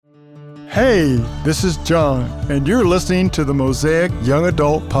Hey, this is John, and you're listening to the Mosaic Young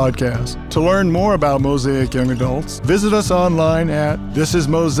Adult Podcast. To learn more about Mosaic Young Adults, visit us online at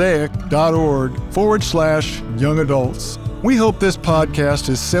thisismosaic.org/young adults. We hope this podcast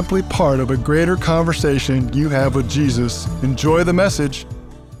is simply part of a greater conversation you have with Jesus. Enjoy the message.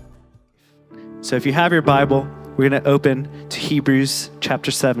 So if you have your Bible, we're going to open to Hebrews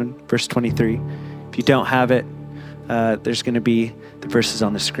chapter 7, verse 23. If you don't have it, there's going to be the verses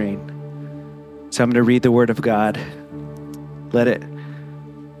on the screen. So I'm going to read the word of God. Let it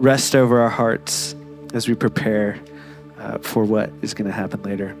rest over our hearts as we prepare for what is going to happen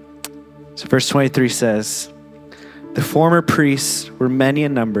later. So verse 23 says, "The former priests were many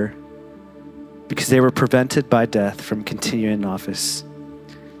in number because they were prevented by death from continuing in office.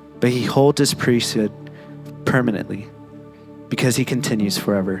 But he holds his priesthood permanently because he continues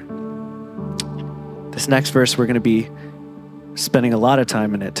forever." This next verse, we're going to be spending a lot of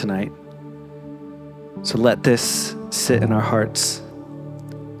time in it tonight. So let this sit in our hearts.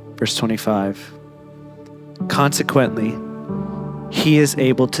 Verse 25. "Consequently, he is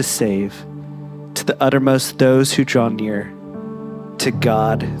able to save to the uttermost those who draw near to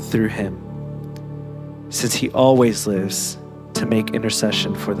God through him, since he always lives to make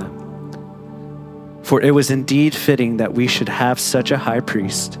intercession for them. For it was indeed fitting that we should have such a high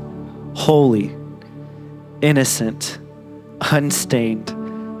priest, holy, innocent, unstained,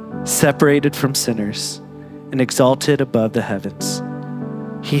 separated from sinners, and exalted above the heavens.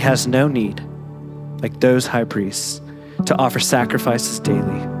 He has no need, like those high priests, to offer sacrifices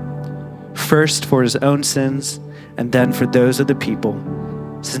daily, first for his own sins and then for those of the people,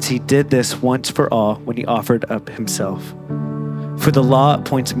 since he did this once for all when he offered up himself. For the law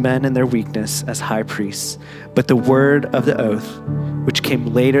appoints men in their weakness as high priests, but the word of the oath, which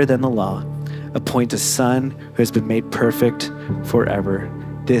came later than the law, appoints a son who has been made perfect forever."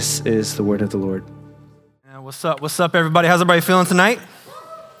 This is the word of the Lord. What's up, everybody? How's everybody feeling tonight?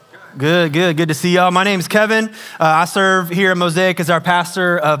 Good to see y'all. My name is Kevin. I serve here at Mosaic as our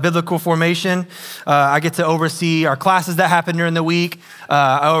pastor of biblical formation. I get to oversee our classes that happen during the week.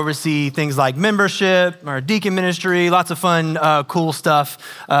 I oversee things like membership, our deacon ministry, lots of fun, cool stuff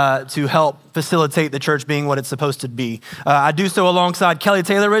to help facilitate the church being what it's supposed to be. I do so alongside Kelly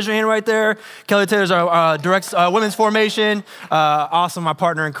Taylor. Raise your hand right there. Kelly Taylor's our direct women's formation. Awesome, my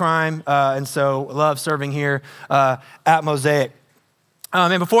partner in crime. And so love serving here at Mosaic.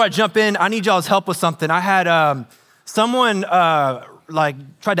 And before I jump in, I need y'all's help with something. I had someone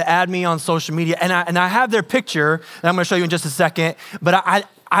tried to add me on social media, and I have their picture that I'm going to show you in just a second. But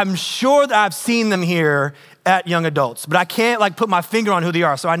I'm sure that I've seen them here at Young Adults, but I can't put my finger on who they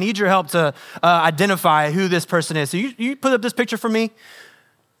are. So I need your help to identify who this person is. So you put up this picture for me.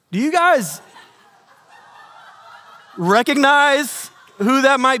 Do you guys recognize who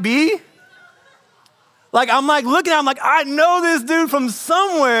that might be? I'm looking at him I know this dude from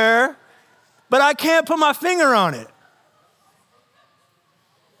somewhere, but I can't put my finger on it.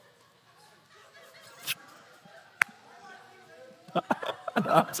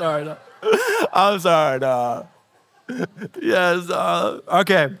 I'm sorry. No. Yes.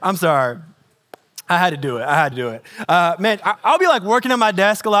 Okay. I'm sorry. I had to do it. Man, I'll be working at my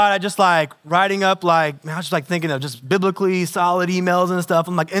desk a lot. I just writing up I was just thinking of just biblically solid emails and stuff.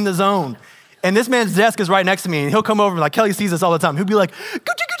 I'm in the zone. And this man's desk is right next to me, and he'll come over and Kelly sees this all the time. He'll be like, "Goo,"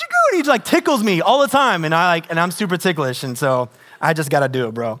 and he just tickles me all the time, and I'm super ticklish, and so I just gotta do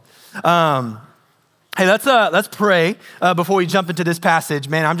it, bro. Hey, let's pray before we jump into this passage,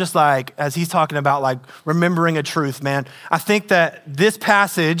 man. I'm just as he's talking about remembering a truth, man. I think that this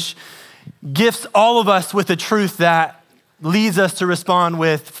passage gifts all of us with a truth that leads us to respond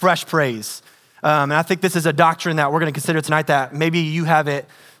with fresh praise. And I think this is a doctrine that we're going to consider tonight that maybe you haven't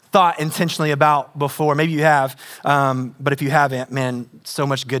thought intentionally about before. Maybe you have, but if you haven't, man, so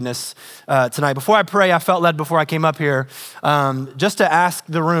much goodness tonight. Before I pray, I felt led before I came up here just to ask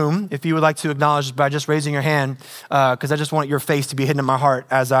the room if you would like to acknowledge by just raising your hand, because I just want your face to be hidden in my heart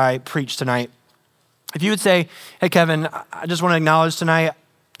as I preach tonight. If you would say, "Hey, Kevin, I just want to acknowledge tonight,"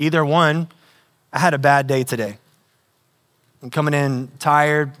 either one, I had a bad day today. I'm coming in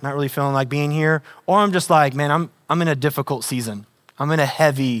tired, not really feeling like being here, or I'm just man, I'm in a difficult season. I'm in a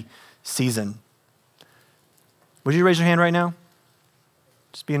heavy season. Would you raise your hand right now?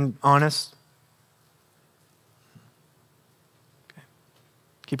 Just being honest. Okay.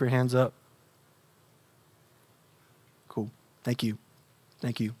 Keep your hands up. Cool. Thank you.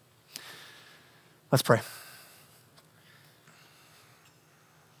 Let's pray.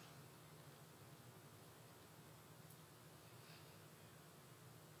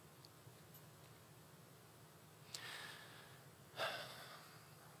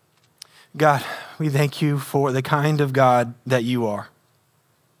 God, we thank you for the kind of God that you are.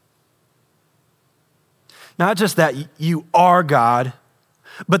 Not just that you are God,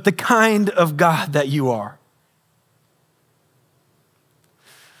 but the kind of God that you are.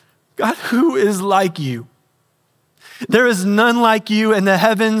 God, who is like you? There is none like you in the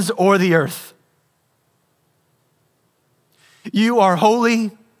heavens or the earth. You are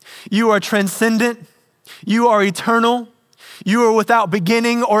holy. You are transcendent. You are eternal. You are without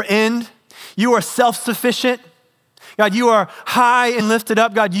beginning or end. You are self-sufficient. God, you are high and lifted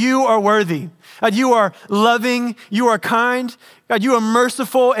up. God, you are worthy. God, you are loving. You are kind. God, you are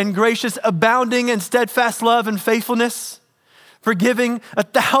merciful and gracious, abounding in steadfast love and faithfulness, forgiving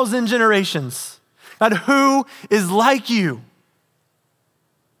 1,000 generations. God, who is like you?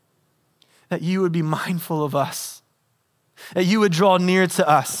 That you would be mindful of us, that you would draw near to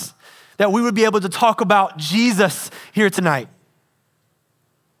us, that we would be able to talk about Jesus here tonight.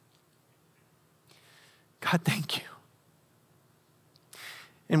 God, thank you.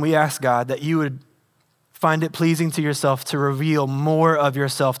 And we ask, God, that you would find it pleasing to yourself to reveal more of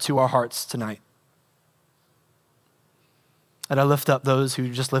yourself to our hearts tonight. And I lift up those who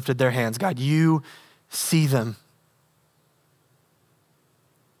just lifted their hands. God, you see them.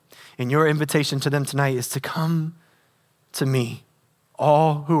 And your invitation to them tonight is to come to me,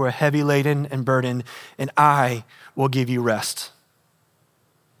 all who are heavy laden and burdened, and I will give you rest.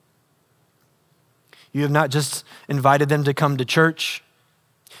 You have not just invited them to come to church,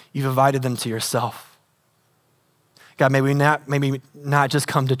 you've invited them to yourself. God, may we not just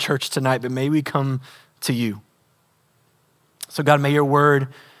come to church tonight, but may we come to you. So God, may your word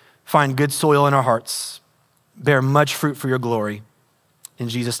find good soil in our hearts, bear much fruit for your glory. In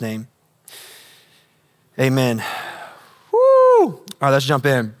Jesus' name, amen. Woo! All right, let's jump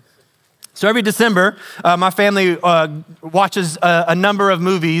in. So every December, my family watches a number of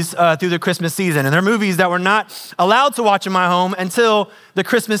movies through the Christmas season. And they're movies that we're not allowed to watch in my home until the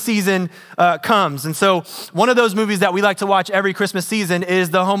Christmas season comes. And so one of those movies that we like to watch every Christmas season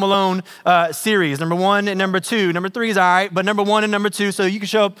is the Home Alone series, number 1 and number 2. Number 3 is all right, but number 1 and number 2, so you can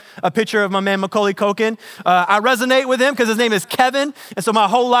show up a picture of my man Macaulay Culkin. I resonate with him because his name is Kevin. And so my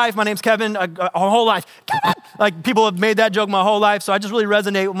whole life, my name's Kevin, our whole life, Kevin! Like people have made that joke my whole life. So I just really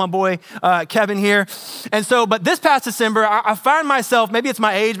resonate with my boy Kevin here. And so, but this past December, I find myself, maybe it's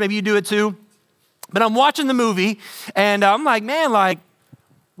my age, maybe you do it too, but I'm watching the movie and I'm like, man, like,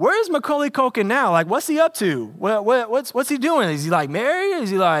 where's Macaulay Culkin now? Like, what's he up to? What's he doing? Is he like married? Is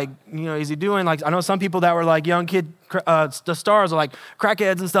he like, is he doing like, I know some people that were like young kid, the stars are like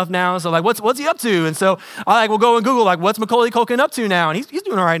crackheads and stuff now. So like, what's he up to? And so I will go and Google like, what's Macaulay Culkin up to now? And he's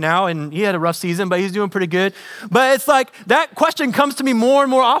doing all right now. And he had a rough season, but he's doing pretty good. But it's like, that question comes to me more and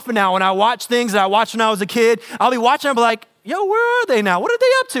more often now when I watch things that I watched when I was a kid. I'll be watching, I'll be like, yo, where are they now? What are they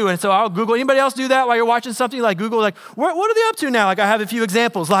up to? And so I'll Google. Anybody else do that while you're watching something? Like Google, like, what are they up to now? Like I have a few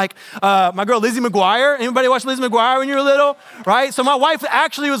examples. Like my girl Lizzie McGuire. Anybody watch Lizzie McGuire when you were little? Right? So my wife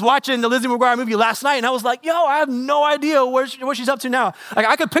actually was watching the Lizzie McGuire movie last night, and I was like, yo, I have no idea what she's up to now. Like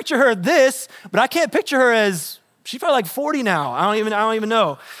I could picture her this, but I can't picture her as, she's probably like 40 now. I don't even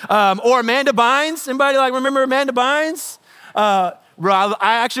know. Or Amanda Bynes. Anybody like remember Amanda Bynes? Bro,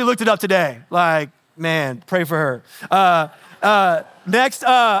 I actually looked it up today. Like, man, pray for her. Next,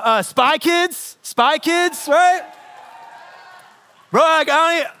 Spy Kids, right? Bro, like,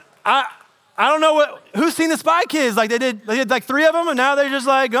 I don't know who's seen the Spy Kids? Like they did like 3 of them and now they're just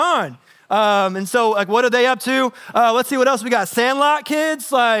like gone. And so like, what are they up to? Let's see what else we got. Sandlot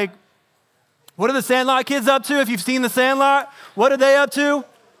kids, like, what are the Sandlot kids up to? If you've seen the Sandlot, what are they up to?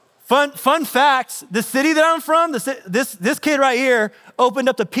 Fun facts, the city that I'm from, this kid right here opened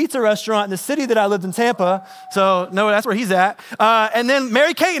up the pizza restaurant in the city that I lived in, Tampa. So no, that's where he's at. And then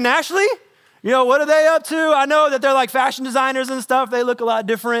Mary-Kate and Ashley, what are they up to? I know that they're like fashion designers and stuff. They look a lot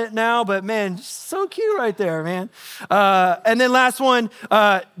different now, but man, so cute right there, man. And then last one,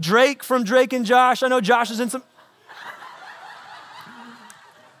 Drake from Drake and Josh. I know Josh is in some,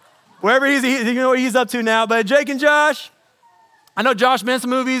 wherever he's up to now, but Drake and Josh. I know Josh been in some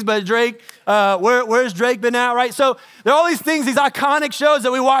movies, but Drake, where's Drake been at, right? So there are all these things, these iconic shows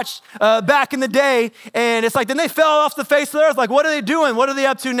that we watched back in the day, and it's like, then they fell off the face of the earth. Like, what are they doing? What are they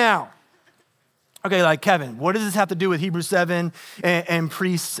up to now? Okay, like Kevin, what does this have to do with Hebrews 7 and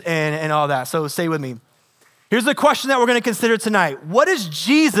priests and all that? So stay with me. Here's the question that we're going to consider tonight. What is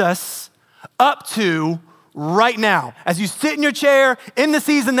Jesus up to right now? As you sit in your chair in the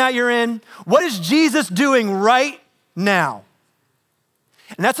season that you're in, what is Jesus doing right now?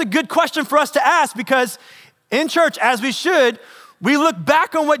 And that's a good question for us to ask because in church, as we should, we look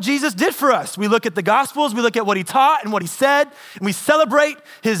back on what Jesus did for us. We look at the Gospels, we look at what he taught and what he said, and we celebrate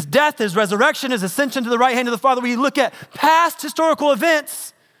his death, his resurrection, his ascension to the right hand of the Father. We look at past historical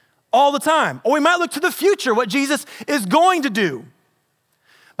events all the time. Or we might look to the future, what Jesus is going to do.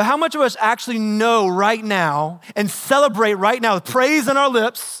 But how much of us actually know right now and celebrate right now with praise on our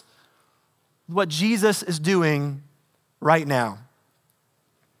lips what Jesus is doing right now?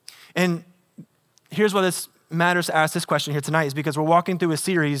 And here's why this matters to ask this question here tonight, is because we're walking through a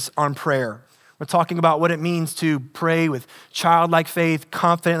series on prayer. We're talking about what it means to pray with childlike faith,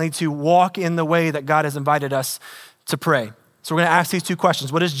 confidently, to walk in the way that God has invited us to pray. So we're going to ask these two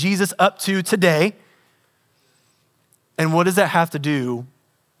questions. What is Jesus up to today? And what does that have to do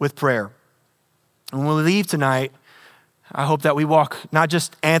with prayer? And when we leave tonight, I hope that we walk not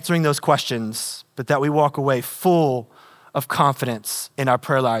just answering those questions, but that we walk away full of confidence in our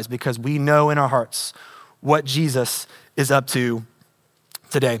prayer lives, because we know in our hearts what Jesus is up to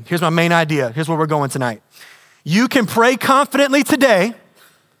today. Here's my main idea. Here's where we're going tonight. You can pray confidently today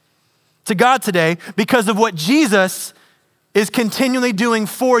to God today because of what Jesus is continually doing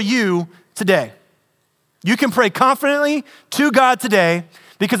for you today. You can pray confidently to God today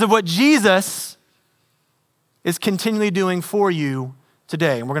because of what Jesus is continually doing for you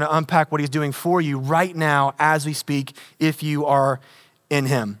today. And we're going to unpack what he's doing for you right now as we speak, if you are in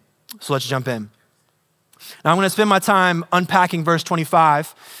him. So let's jump in. Now I'm going to spend my time unpacking verse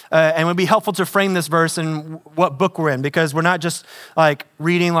 25, and it would be helpful to frame this verse in what book we're in, because we're not just like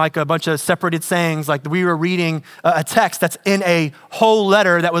reading like a bunch of separated sayings, like we were reading a text that's in a whole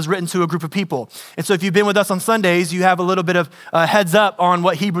letter that was written to a group of people. And so if you've been with us on Sundays, you have a little bit of heads up on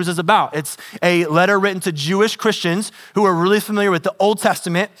what Hebrews is about. It's a letter written to Jewish Christians who are really familiar with the Old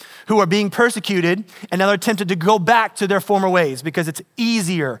Testament, who are being persecuted, and now they're tempted to go back to their former ways because it's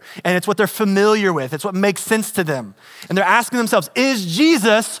easier and it's what they're familiar with. It's what makes sense to them. And they're asking themselves, is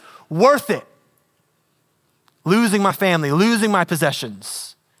Jesus worth it? Losing my family, losing my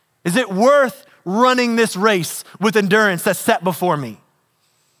possessions. Is it worth running this race with endurance that's set before me?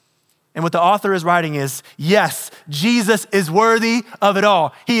 And what the author is writing is, yes, Jesus is worthy of it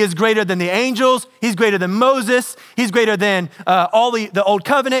all. He is greater than the angels. He's greater than Moses. He's greater than all the old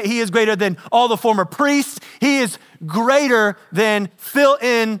covenant. He is greater than all the former priests. He is greater than fill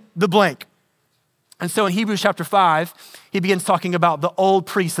in the blank. And so in Hebrews chapter 5, he begins talking about the old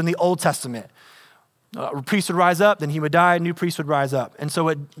priests in the Old Testament. A priest would rise up, then he would die, a new priest would rise up. And so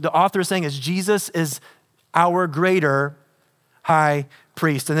what the author is saying is Jesus is our greater high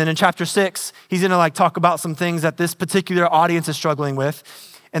priest. And then in chapter 6, he's gonna talk about some things that this particular audience is struggling with.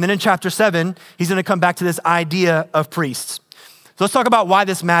 And then in chapter 7, he's gonna come back to this idea of priests. So let's talk about why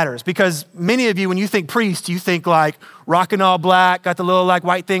this matters, because many of you, when you think priest, you think like rocking all black, got the little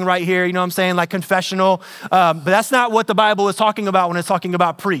white thing right here, you know what I'm saying, like confessional. But that's not what the Bible is talking about when it's talking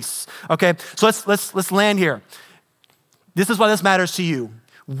about priests, okay? So let's land here. This is why this matters to you.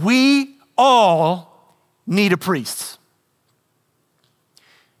 We all need a priest.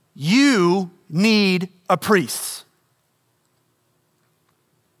 You need a priest.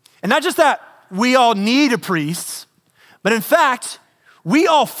 And not just that we all need a priest, but in fact, we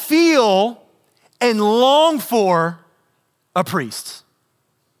all feel and long for a priest.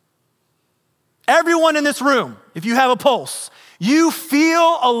 Everyone in this room, if you have a pulse, you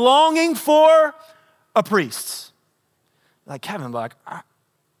feel a longing for a priest. Like Kevin,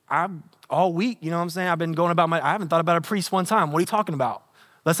 I'm all week, you know what I'm saying? I've been going about I haven't thought about a priest one time. What are you talking about?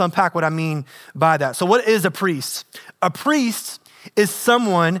 Let's unpack what I mean by that. So what is a priest? A priest is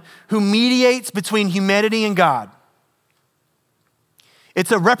someone who mediates between humanity and God.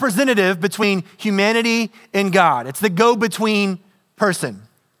 It's a representative between humanity and God. It's the go-between person.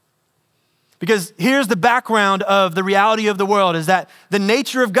 Because here's the background of the reality of the world, is that the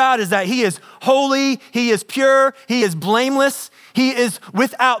nature of God is that he is holy, he is pure, he is blameless, he is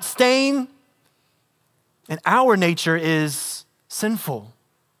without stain. And our nature is sinful.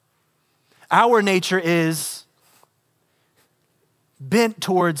 Our nature is bent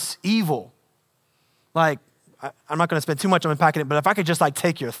towards evil. I'm not going to spend too much on unpacking it, but if I could just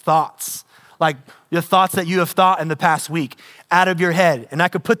take your thoughts, your thoughts that you have thought in the past week out of your head, and I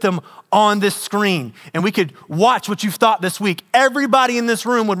could put them on this screen, and we could watch what you've thought this week, everybody in this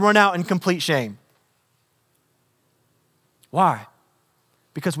room would run out in complete shame. Why?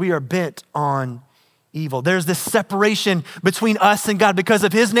 Because we are bent on evil. There's this separation between us and God because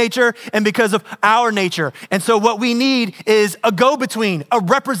of his nature and because of our nature. And so what we need is a go-between, a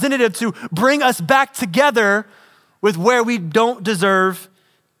representative to bring us back together with where we don't deserve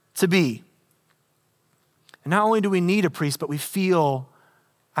to be. And not only do we need a priest, but we feel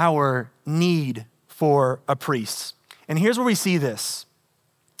our need for a priest. And here's where we see this.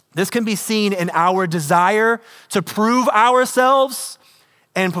 This can be seen in our desire to prove ourselves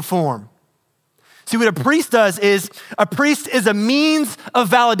and perform. See, what a priest does is a priest is a means of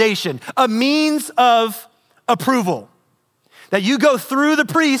validation, a means of approval. That you go through the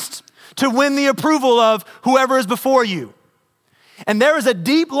priest to win the approval of whoever is before you. And there is a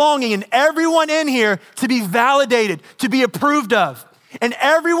deep longing in everyone in here to be validated, to be approved of. And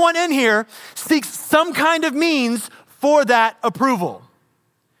everyone in here seeks some kind of means for that approval.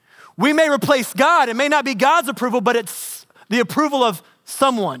 We may replace God. It may not be God's approval, but it's the approval of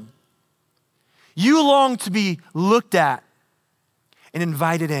someone. You long to be looked at and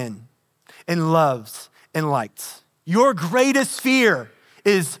invited in and loved and liked. Your greatest fear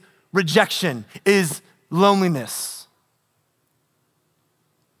is rejection, is loneliness.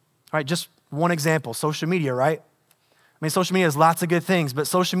 All right, just one example, social media, right? I mean, social media has lots of good things, but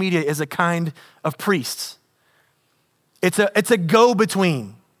social media is a kind of priest. It's a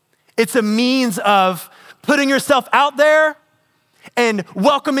go-between. It's a means of putting yourself out there and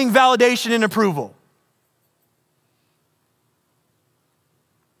welcoming validation and approval.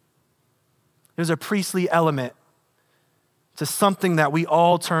 There's a priestly element to something that we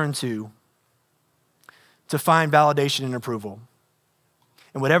all turn to find validation and approval.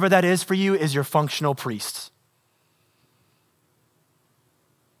 And whatever that is for you is your functional priest.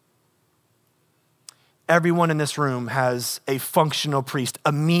 Everyone in this room has a functional priest,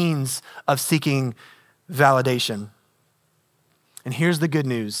 a means of seeking validation. And here's the good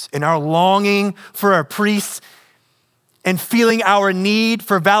news. In our longing for a priest and feeling our need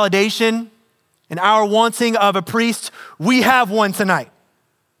for validation and our wanting of a priest, we have one tonight.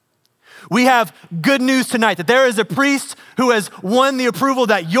 We have good news tonight that there is a priest who has won the approval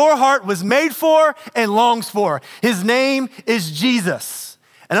that your heart was made for and longs for. His name is Jesus.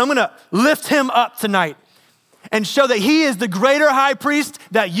 And I'm gonna lift him up tonight and show that he is the greater high priest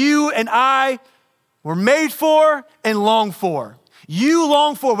that you and I were made for and long for. You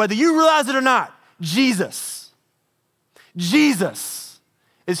long for, whether you realize it or not, Jesus. Jesus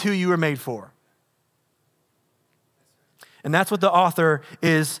is who you were made for. And that's what the author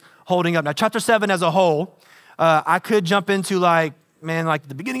is holding up. Now, chapter 7 as a whole, I could jump into like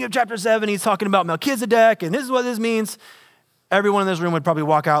the beginning of chapter 7, he's talking about Melchizedek, and this is what this means. Everyone in this room would probably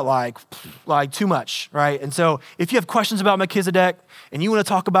walk out like too much, right? And so if you have questions about Melchizedek and you want to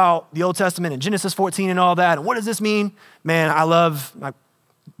talk about the Old Testament and Genesis 14 and all that, and what does this mean? Man, I love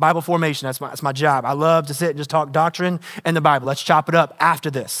Bible formation. That's my job. I love to sit and just talk doctrine and the Bible. Let's chop it up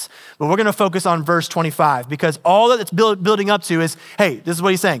after this. But we're going to focus on verse 25 because all that it's building up to is, hey, this is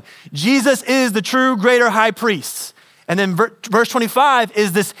what he's saying. Jesus is the true greater high priest. And then verse 25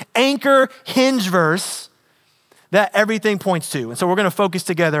 is this anchor hinge verse that everything points to. And so we're going to focus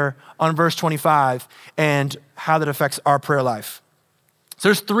together on verse 25 and how that affects our prayer life. So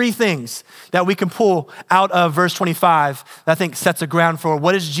there's three things that we can pull out of verse 25 that I think sets a ground for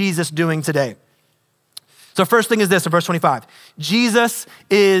what is Jesus doing today. So first thing is this in verse 25. Jesus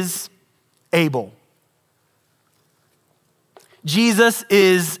is able. Jesus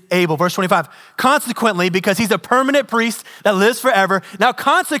is able. Verse 25. Consequently, because he's a permanent priest that lives forever. Now,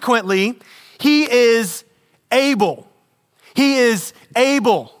 consequently, he is able. He is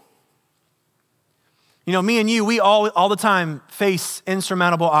able. You know, me and you, we all the time face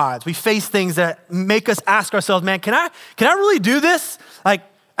insurmountable odds. We face things that make us ask ourselves, man, can I really do this? Like,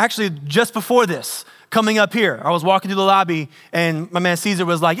 actually, just before this, coming up here, I was walking through the lobby and my man Caesar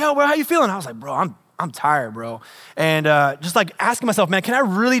was like, yo, how you feeling? I was like, bro, I'm tired, bro. And just like asking myself, man, can I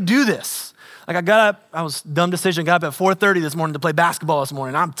really do this? Like I got up, I was dumb decision, got up at 4:30 this morning to play basketball this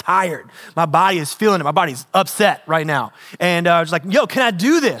morning. I'm tired. My body is feeling it. My body's upset right now. And I was like, yo, can I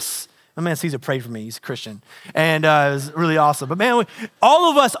do this? My man Caesar prayed for me. He's a Christian. And it was really awesome. But man, all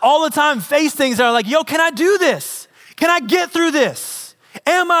of us all the time face things that are like, yo, can I do this? Can I get through this?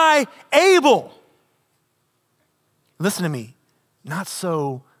 Am I able? Listen to me. Not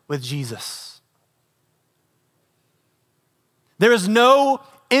so with Jesus. There is no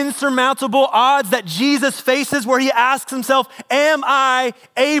insurmountable odds that Jesus faces where he asks himself, am I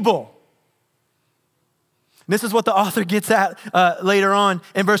able? This is what the author gets at later on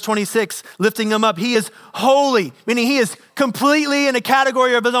in verse 26, lifting him up. He is holy, meaning he is completely in a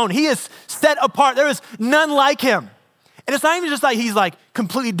category of his own. He is set apart. There is none like him. And it's not even just like he's like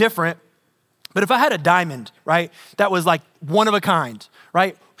completely different, but if I had a diamond, right, that was like one of a kind,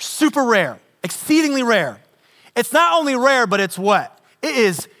 right, super rare, exceedingly rare. It's not only rare, but it's what? It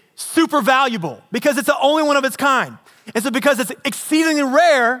is super valuable because it's the only one of its kind. And so because it's exceedingly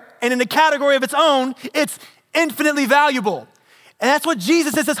rare and in a category of its own, it's infinitely valuable. And that's what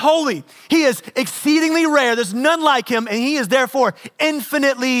Jesus is holy. He is exceedingly rare. There's none like him, and he is therefore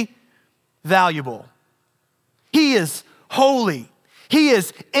infinitely valuable. He is holy. He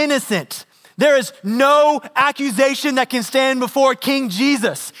is innocent. There is no accusation that can stand before King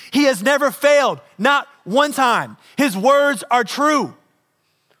Jesus. He has never failed, not one time. His words are true.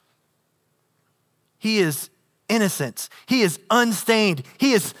 He is innocent. He is unstained.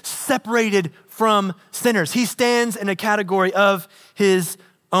 He is separated from sinners. He stands in a category of his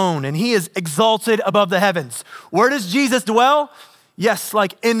own, and he is exalted above the heavens. Where does Jesus dwell? Yes,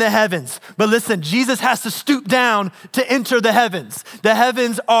 like in the heavens. But listen, Jesus has to stoop down to enter the heavens. The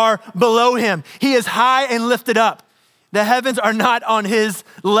heavens are below him. He is high and lifted up. The heavens are not on his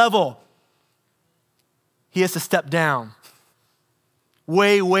level. He has to step down,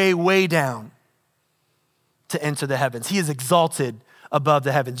 way, way, way down to enter the heavens. He is exalted above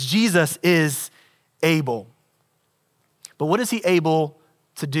the heavens. Jesus is able. But what is he able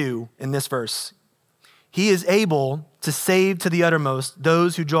to do in this verse? He is able to save to the uttermost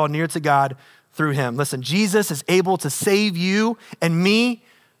those who draw near to God through him. Listen, Jesus is able to save you and me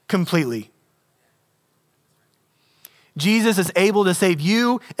completely. Jesus is able to save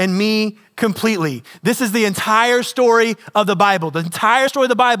you and me completely. This is the entire story of the Bible. The entire story of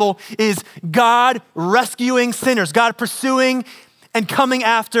the Bible is God rescuing sinners, God pursuing and coming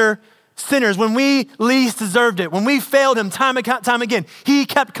after sinners when we least deserved it, when we failed him time and time again. He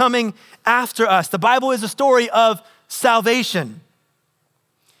kept coming after us. The Bible is a story of salvation.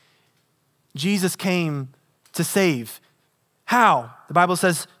 Jesus came to save. How? The Bible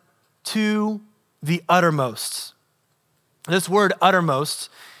says, to the uttermost. This word uttermost,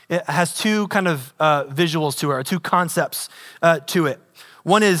 it has two kind of visuals to it, or two concepts to it.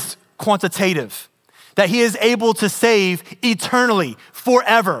 One is quantitative, that he is able to save eternally,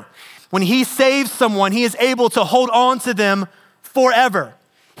 forever. When he saves someone, he is able to hold on to them forever.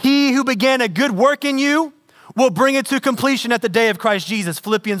 He who began a good work in you will bring it to completion at the day of Christ Jesus,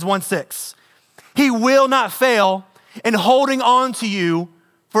 Philippians 1:6. He will not fail in holding on to you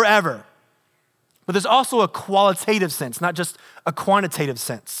forever. But there's also a qualitative sense, not just a quantitative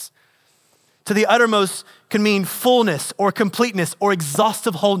sense. To the uttermost can mean fullness or completeness or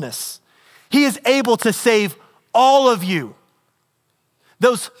exhaustive wholeness. He is able to save all of you.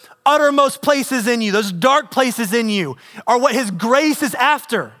 Those uttermost places in you, those dark places in you are what his grace is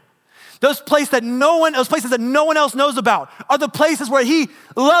after. Those places that no one else knows about are the places where he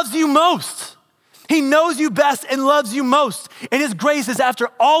loves you most. He knows you best and loves you most. And his grace is after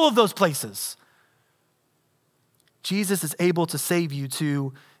all of those places. Jesus is able to save you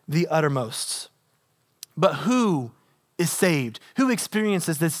to the uttermost. But who is saved? Who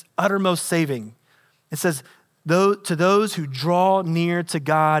experiences this uttermost saving? It says, to those who draw near to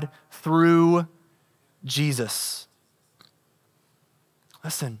God through Jesus.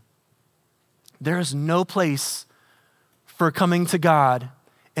 Listen, there is no place for coming to God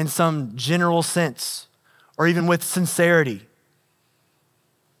in some general sense or even with sincerity.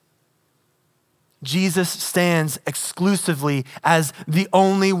 Jesus stands exclusively as the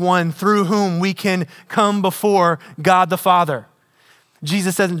only one through whom we can come before God the Father.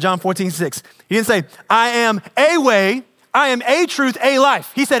 Jesus says in John 14:6, he didn't say, I am a way, I am a truth, a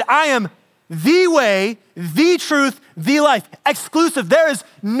life. He said, I am the way, the truth, the life. Exclusive. There is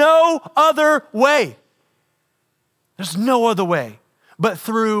no other way. There's no other way but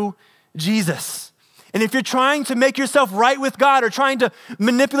through Jesus. And if you're trying to make yourself right with God or trying to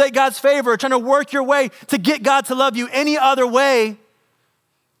manipulate God's favor or trying to work your way to get God to love you any other way,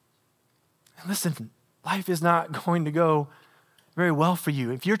 listen, life is not going to go very well for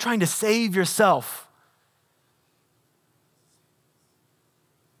you. If you're trying to save yourself,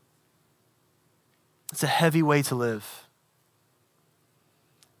 it's a heavy way to live.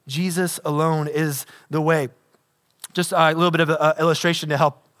 Jesus alone is the way. Just a little bit of an illustration to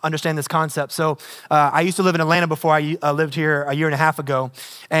help understand this concept. So I used to live in Atlanta before I lived here a year and a half ago.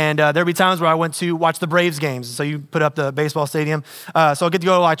 And there'd be times where I went to watch the Braves games. So you put up the baseball stadium. So I'll get to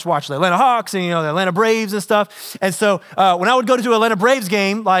go watch the Atlanta Hawks and, the Atlanta Braves and stuff. And so when I would go to an Atlanta Braves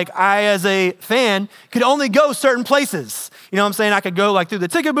game, like I, as a fan, could only go certain places. You know what I'm saying? I could go like through the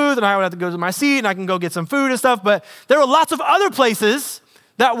ticket booth and I would have to go to my seat and I can go get some food and stuff. But there were lots of other places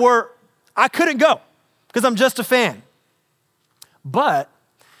that I couldn't go because I'm just a fan. But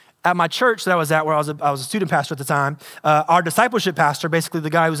at my church that I was at, where I was a student pastor at the time, our discipleship pastor, basically the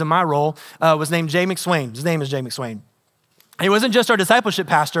guy who was in my role, was named Jay McSwain. His name is Jay McSwain. He wasn't just our discipleship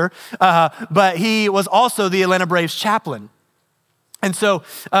pastor, but he was also the Atlanta Braves chaplain. And so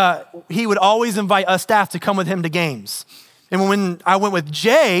he would always invite us staff to come with him to games. And when I went with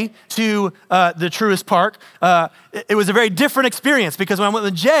Jay to the Truist Park, it was a very different experience because when I went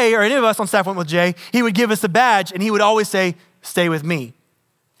with Jay, or any of us on staff went with Jay, he would give us a badge and he would always say, "Stay with me."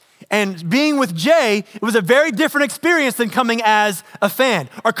 And being with Jay, it was a very different experience than coming as a fan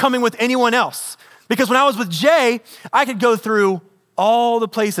or coming with anyone else. Because when I was with Jay, I could go through all the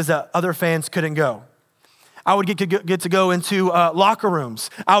places that other fans couldn't go. I would get to go into locker rooms.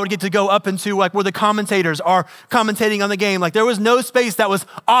 I would get to go up into like where the commentators are commentating on the game. Like there was no space that was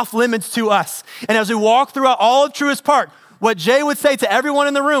off limits to us. And as we walked throughout all of Truist Park, what Jay would say to everyone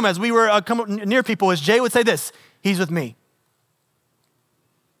in the room as we were coming near people is Jay would say this: "He's with me.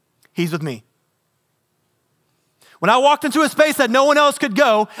 He's with me." When I walked into a space that no one else could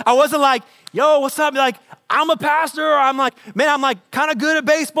go, I wasn't like, "Yo, what's up?" Like, I'm a pastor. Or I'm like kind of good at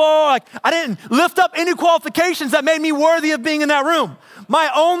baseball. Like, I didn't lift up any qualifications that made me worthy of being in that room.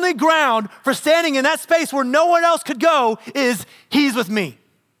 My only ground for standing in that space where no one else could go is He's with me.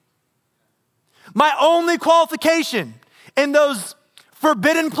 My only qualification in those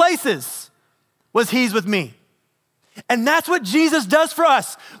forbidden places was He's with me. And that's what Jesus does for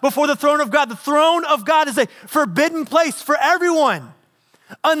us before the throne of God. The throne of God is a forbidden place for everyone,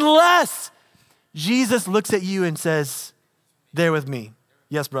 unless Jesus looks at you and says, "They're with me."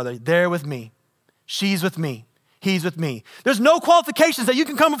 Yes, brother, they're with me. She's with me. He's with me. There's no qualifications that you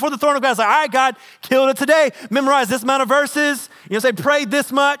can come before the throne of God. It's like, "All right, God, killed it today. Memorized this amount of verses. Say, prayed this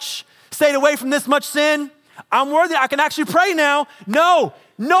much, stayed away from this much sin. I'm worthy. I can actually pray now."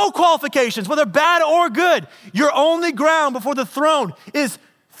 No qualifications, whether bad or good. Your only ground before the throne is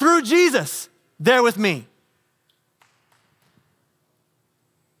through Jesus. They're with me.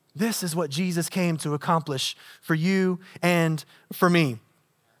 This is what Jesus came to accomplish for you and for me.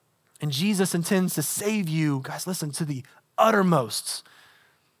 And Jesus intends to save you, guys, listen, to the uttermost.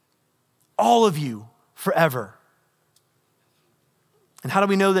 All of you forever. And how do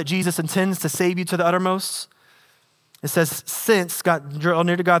we know that Jesus intends to save you to the uttermost? It says, since God, draw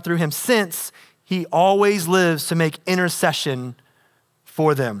near to God through him, since he always lives to make intercession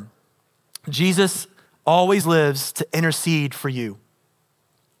for them. Jesus always lives to intercede for you.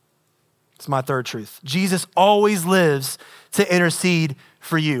 It's my third truth. Jesus always lives to intercede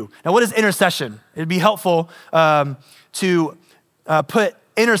for you. Now, what is intercession? It'd be helpful to put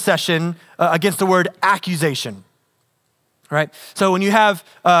intercession against the word accusation. Right? So when you have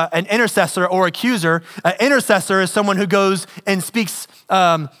an intercessor or accuser, an intercessor is someone who goes and speaks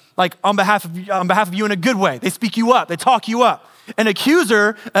like on behalf of you in a good way. They speak you up. They talk you up. An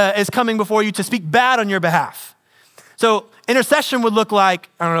accuser is coming before you to speak bad on your behalf. So intercession would look like,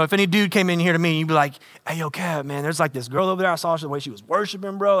 I don't know, if any dude came in here to me, you'd be like, "Hey, yo, Kev, man, there's like this girl over there. I saw the way she was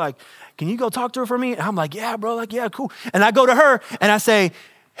worshiping, bro. Like, can you go talk to her for me?" And I'm like, "Yeah, bro. Like, yeah, cool." And I go to her and I say,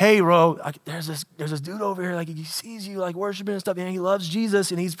 "Hey, bro, there's this dude over here, like he sees you like worshiping and stuff, and he loves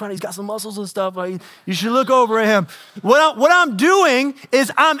Jesus, and he's got some muscles and stuff. Like, you should look over at him." What I'm doing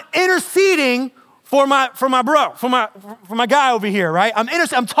is I'm interceding for my bro, for my guy over here, right?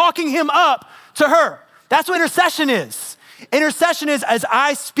 I'm talking him up to her. That's what intercession is. Intercession is as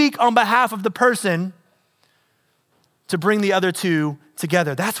I speak on behalf of the person to bring the other two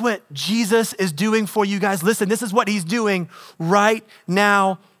together. That's what Jesus is doing for you guys. Listen, this is what he's doing right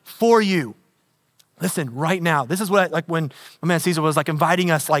now for you. Listen, right now. This is what, like when my man Caesar was like inviting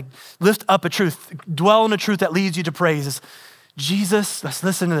us, like lift up a truth, dwell on a truth that leads you to praise. It's Jesus, let's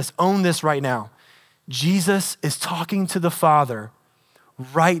listen to this, own this right now. Jesus is talking to the Father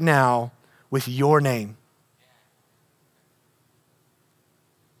right now with your name.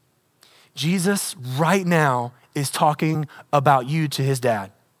 Jesus right now is talking about you to his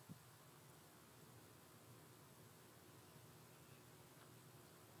dad.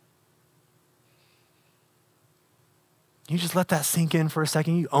 You just let that sink in for a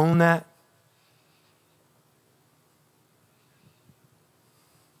second. You own that.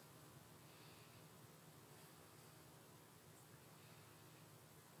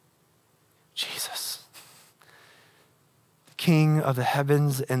 Jesus, the King of the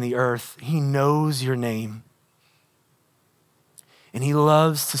heavens and the earth, he knows your name. And he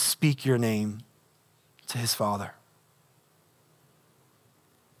loves to speak your name to his Father.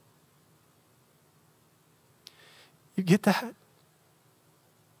 You get that?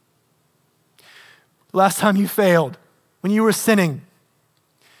 Last time you failed, when you were sinning,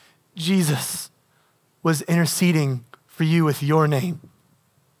 Jesus was interceding for you with your name.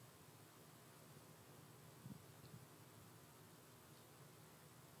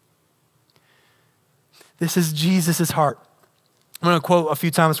 This is Jesus' heart. I'm going to quote a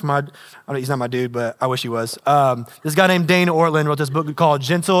few times from he's not my dude, but I wish he was. This guy named Dane Ortlund wrote this book called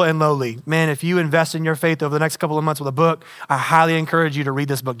Gentle and Lowly. Man, if you invest in your faith over the next couple of months with a book, I highly encourage you to read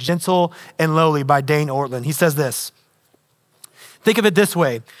this book, Gentle and Lowly by Dane Ortlund. He says this, think of it this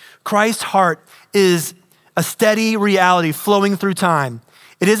way. Christ's heart is a steady reality flowing through time.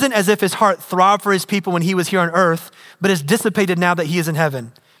 It isn't as if his heart throbbed for his people when he was here on earth, but is dissipated now that he is in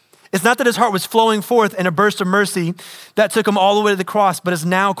heaven. It's not that his heart was flowing forth in a burst of mercy that took him all the way to the cross, but is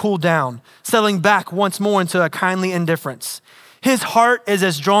now cooled down, settling back once more into a kindly indifference. His heart is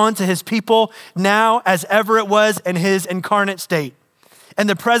as drawn to his people now as ever it was in his incarnate state. And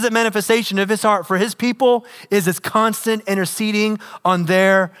the present manifestation of his heart for his people is his constant interceding on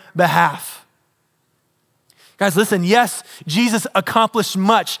their behalf. Guys, listen, yes, Jesus accomplished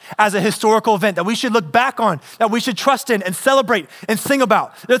much as a historical event that we should look back on, that we should trust in and celebrate and sing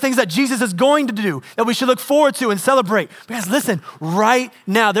about. There are things that Jesus is going to do that we should look forward to and celebrate. But guys, listen, right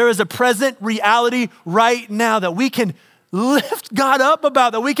now, there is a present reality right now that we can lift God up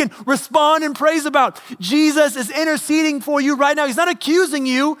about, that we can respond and praise about. Jesus is interceding for you right now. He's not accusing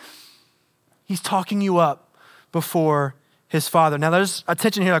you. He's talking you up before his Father. Now, there's a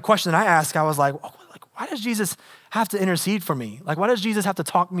tension here, a question that I asked. I was like, why does Jesus have to intercede for me? Like, why does Jesus have to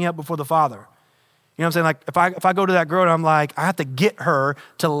talk me up before the Father? You know what I'm saying? Like, if I go to that girl and I'm like, I have to get her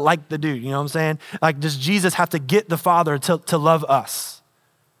to like the dude, you know what I'm saying? Like, does Jesus have to get the Father to love us?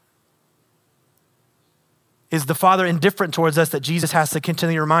 Is the Father indifferent towards us that Jesus has to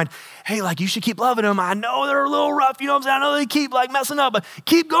continually remind, hey, like, you should keep loving them. I know they're a little rough, you know what I'm saying? I know they keep like messing up, but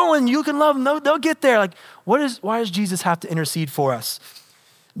keep going. You can love them. They'll get there. Like, why does Jesus have to intercede for us?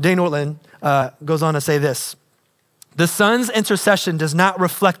 Dane Ortlund goes on to say this. The Son's intercession does not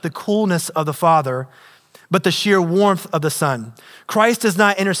reflect the coolness of the Father, but the sheer warmth of the Son. Christ does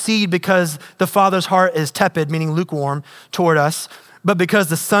not intercede because the Father's heart is tepid, meaning lukewarm, toward us, but because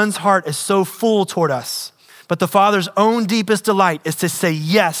the Son's heart is so full toward us. But the Father's own deepest delight is to say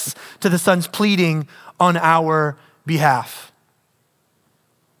yes to the Son's pleading on our behalf.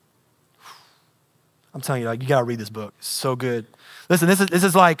 I'm telling you, like, you gotta read this book. It's so good. Listen, this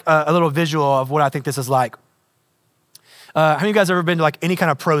is like a little visual of what I think this is like. How many of you guys ever been to like any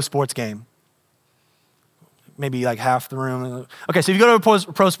kind of pro sports game? Maybe like half the room. Okay, so if you go to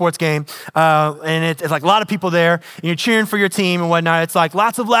a pro sports game and it's like a lot of people there and you're cheering for your team and whatnot, it's like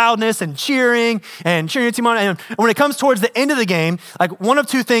lots of loudness and cheering your team on. And when it comes towards the end of the game, like one of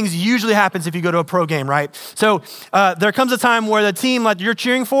two things usually happens if you go to a pro game, right? So there comes a time where the team like you're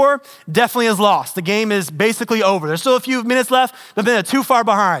cheering for definitely is lost. The game is basically over. There's still a few minutes left, but then they're too far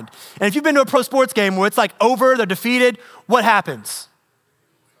behind. And if you've been to a pro sports game where it's like over, they're defeated, what happens?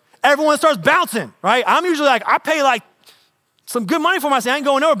 Everyone starts bouncing, right? I'm usually like, I pay like some good money for my seat. I ain't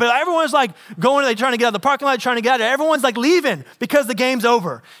going over, but everyone's like going, they're trying to get out of the parking lot, trying to get out of there. Everyone's like leaving because the game's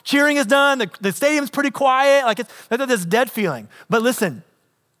over. Cheering is done. The stadium's pretty quiet. Like it's this dead feeling. But listen,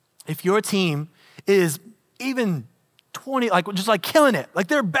 if your team is even 20, like just like killing it, like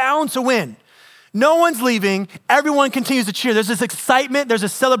they're bound to win. No one's leaving. Everyone continues to cheer. There's this excitement. There's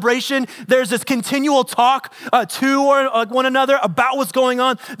this celebration. There's this continual talk to one another about what's going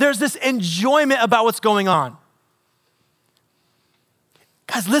on. There's this enjoyment about what's going on.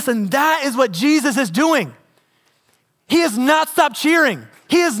 Guys, listen, that is what Jesus is doing. He has not stopped cheering.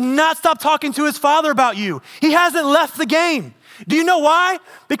 He has not stopped talking to his Father about you. He hasn't left the game. Do you know why?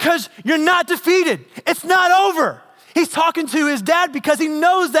 Because you're not defeated. It's not over. He's talking to his dad because he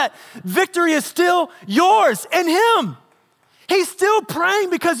knows that victory is still yours in him. He's still praying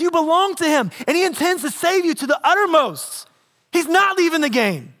because you belong to him and he intends to save you to the uttermost. He's not leaving the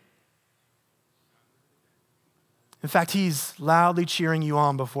game. In fact, he's loudly cheering you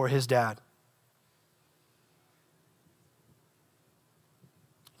on before his dad.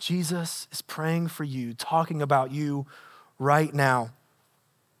 Jesus is praying for you, talking about you right now.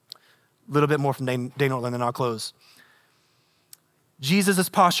 A little bit more from Dane Ortlund and I'll close. Jesus'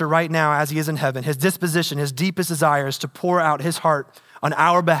 posture right now as he is in heaven, his disposition, his deepest desire is to pour out his heart on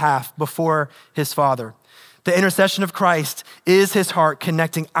our behalf before his Father. The intercession of Christ is his heart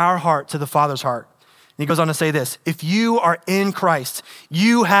connecting our heart to the Father's heart. And he goes on to say this, if you are in Christ,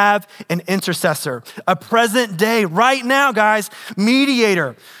 you have an intercessor, a present day, right now, guys,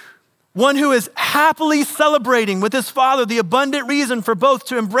 mediator, one who is happily celebrating with his Father the abundant reason for both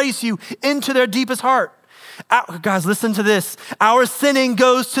to embrace you into their deepest heart. Guys, listen to this. Our sinning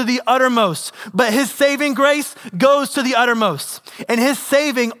goes to the uttermost, but his saving grace goes to the uttermost. And his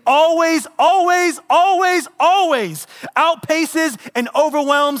saving always, always, always, always outpaces and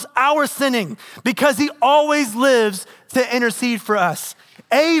overwhelms our sinning because he always lives to intercede for us.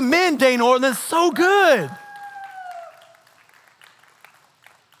 Amen, Dane Ortlund. So good.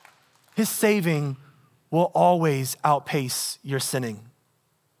 his saving will always outpace your sinning.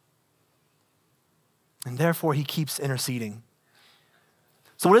 And therefore, he keeps interceding.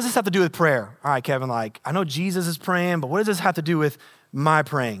 So what does this have to do with prayer? All right, Kevin, I know Jesus is praying, but what does this have to do with my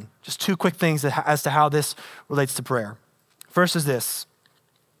praying? Just two quick things as to how this relates to prayer. First is this.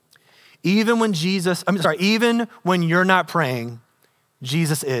 Even when you're not praying,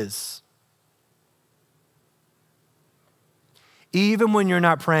 Jesus is. Even when you're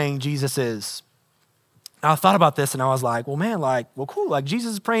not praying, Jesus is. Now, I thought about this and I was like, well, man, cool.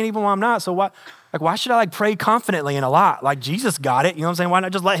 Jesus is praying even when I'm not. So why should I pray confidently and a lot? Jesus got it. You know what I'm saying? Why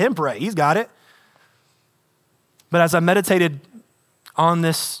not just let him pray? He's got it. But as I meditated on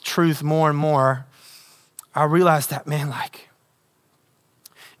this truth more and more, I realized that, man,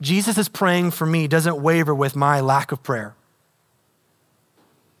 Jesus is praying for me doesn't waver with my lack of prayer.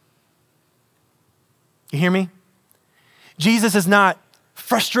 You hear me? Jesus is not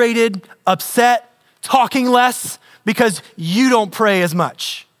frustrated, upset, talking less because you don't pray as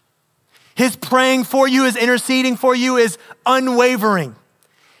much. His praying for you, his interceding for you is unwavering.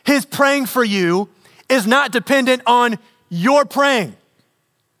 His praying for you is not dependent on your praying.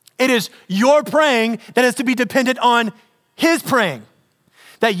 It is your praying that is to be dependent on his praying.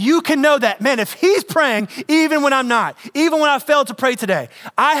 That you can know that, man, if he's praying, even when I'm not, even when I failed to pray today,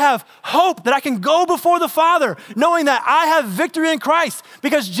 I have hope that I can go before the Father knowing that I have victory in Christ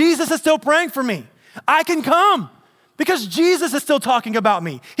because Jesus is still praying for me. I can come because Jesus is still talking about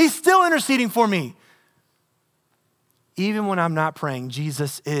me. He's still interceding for me. Even when I'm not praying,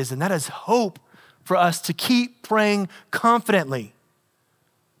 Jesus is. And that is hope for us to keep praying confidently.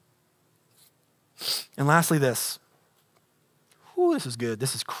 And lastly, this. Ooh, this is good.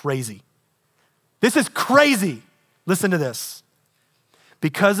 This is crazy. This is crazy. Listen to this.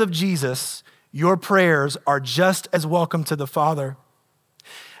 Because of Jesus, your prayers are just as welcome to the Father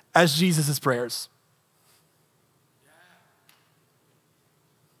as Jesus' prayers.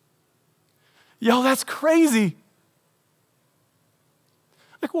 Yo, that's crazy.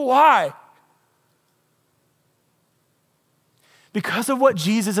 Why? Because of what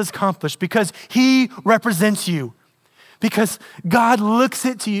Jesus has accomplished, because he represents you. Because God looks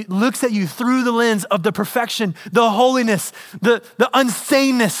at you through the lens of the perfection, the holiness, the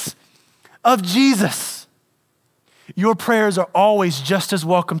unstainedness of Jesus. Your prayers are always just as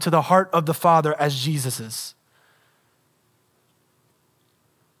welcome to the heart of the Father as Jesus's.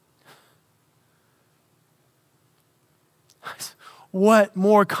 What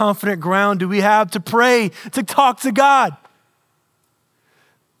more confident ground do we have to pray, to talk to God?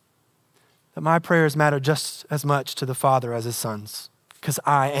 That my prayers matter just as much to the Father as his sons, because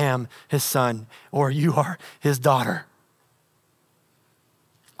I am his son, or you are his daughter.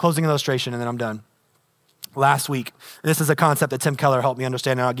 Closing illustration, and then I'm done. Last week, this is a concept that Tim Keller helped me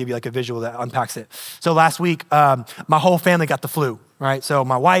understand, and I'll give you a visual that unpacks it. So last week, my whole family got the flu, right? So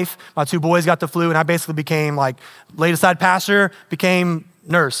my wife, my two boys got the flu, and I basically became laid aside pastor, became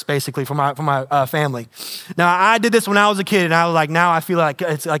nurse basically for my family. Now I did this when I was a kid, and I was now I feel like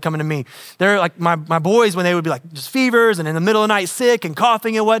it's coming to me. They're my boys, when they would be just fevers and in the middle of the night sick and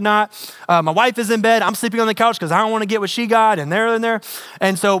coughing and whatnot. My wife is in bed. I'm sleeping on the couch because I don't want to get what she got, and they're in there.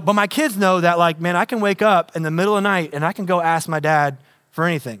 And so, but my kids know that man, I can wake up in the middle of the night and I can go ask my dad for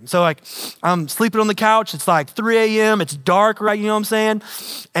anything. So I'm sleeping on the couch. It's 3 a.m. It's dark, right? You know what I'm saying?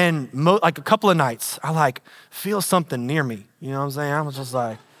 And a couple of nights, I feel something near me. You know what I'm saying? I was just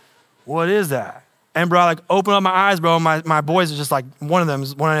what is that? And bro, open up my eyes, bro. My boys are just one of them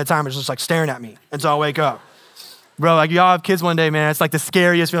is one at a time is just staring at me. And so I wake up. Bro, y'all have kids one day, man. It's the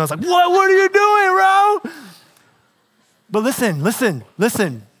scariest feeling. It's what are you doing, bro? But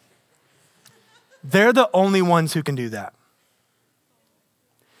listen. They're the only ones who can do that.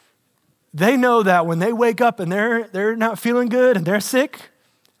 They know that when they wake up and they're not feeling good and they're sick,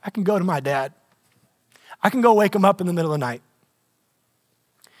 I can go to my dad. I can go wake them up in the middle of the night.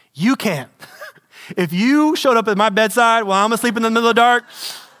 You can't. If you showed up at my bedside while I'm asleep in the middle of the dark,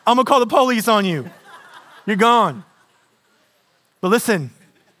 I'm gonna call the police on you. You're gone. But listen,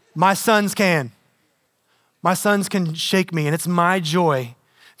 my sons can. My sons can shake me, and it's my joy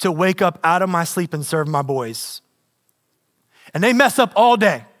to wake up out of my sleep and serve my boys. And they mess up all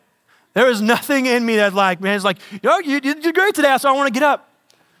day. There is nothing in me that's man, it's you did great today, so I want to get up.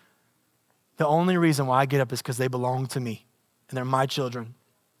 The only reason why I get up is because they belong to me, and they're my children.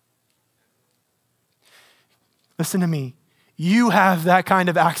 Listen to me. You have that kind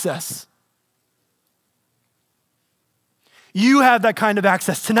of access. You have that kind of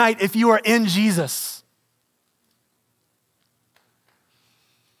access tonight if you are in Jesus.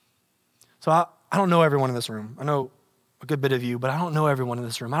 So I don't know everyone in this room. I know a good bit of you, but I don't know everyone in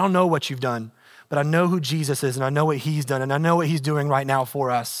this room. I don't know what you've done, but I know who Jesus is, and I know what he's done, and I know what he's doing right now for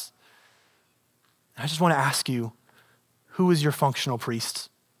us. I just want to ask you, who is your functional priest?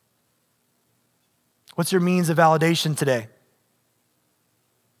 What's your means of validation today?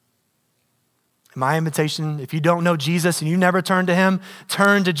 My invitation, if you don't know Jesus and you never turn to him,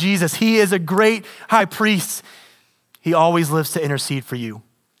 turn to Jesus. He is a great high priest. He always lives to intercede for you.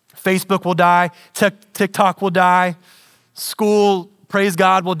 Facebook will die, TikTok will die, school, praise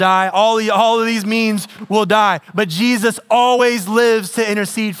God, will die. All of these means will die, but Jesus always lives to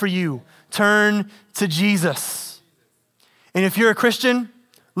intercede for you. Turn to Jesus. And if you're a Christian,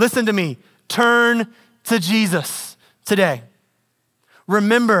 listen to me. Turn to Jesus today.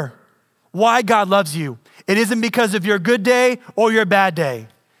 Remember why God loves you. It isn't because of your good day or your bad day.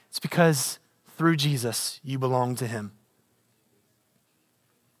 It's because through Jesus, you belong to him.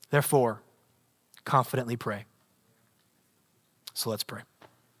 Therefore, confidently pray. So let's pray.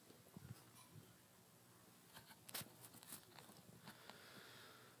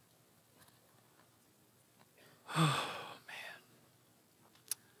 Oh, man.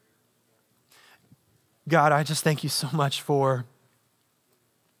 God, I just thank you so much for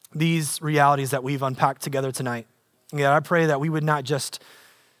these realities that we've unpacked together tonight. And God, I pray that we would not just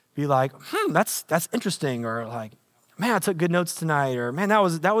be like, that's interesting, or like, man, I took good notes tonight, or man, that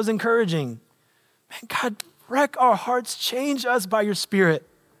was encouraging. Man, God, wreck our hearts, change us by your Spirit.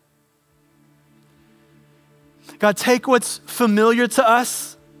 God, take what's familiar to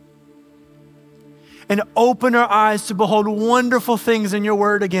us and open our eyes to behold wonderful things in your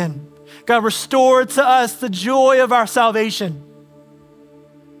word again. God, restore to us the joy of our salvation.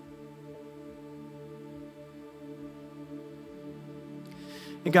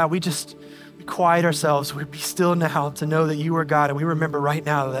 And God, we quiet ourselves. We be still now to know that you are God. And we remember right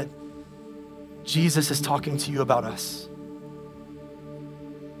now that Jesus is talking to you about us.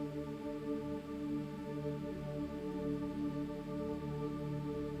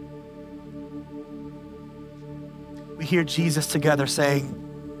 We hear Jesus together saying,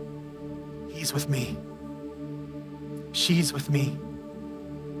 he's with me. She's with me.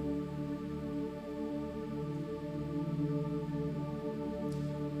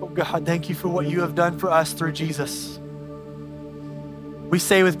 Oh God, thank you for what you have done for us through Jesus. We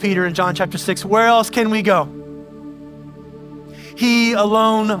say with Peter in John chapter 6, where else can we go? He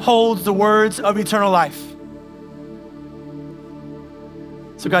alone holds the words of eternal life.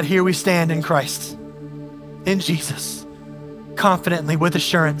 So God, here we stand in Christ, in Jesus, confidently, with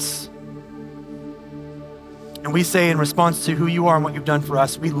assurance. And we say in response to who you are and what you've done for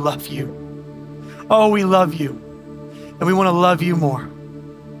us, we love you. Oh, we love you. And we want to love you more.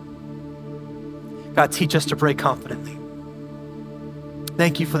 God, teach us to pray confidently.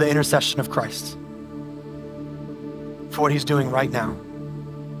 Thank you for the intercession of Christ, for what he's doing right now.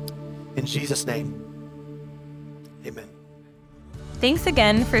 In Jesus' name, amen. Thanks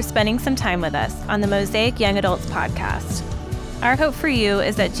again for spending some time with us on the Mosaic Young Adults podcast. Our hope for you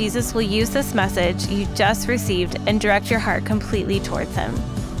is that Jesus will use this message you just received and direct your heart completely towards him.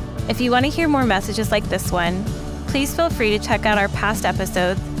 If you want to hear more messages like this one, please feel free to check out our past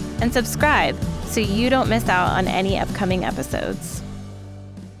episodes and subscribe so you don't miss out on any upcoming episodes.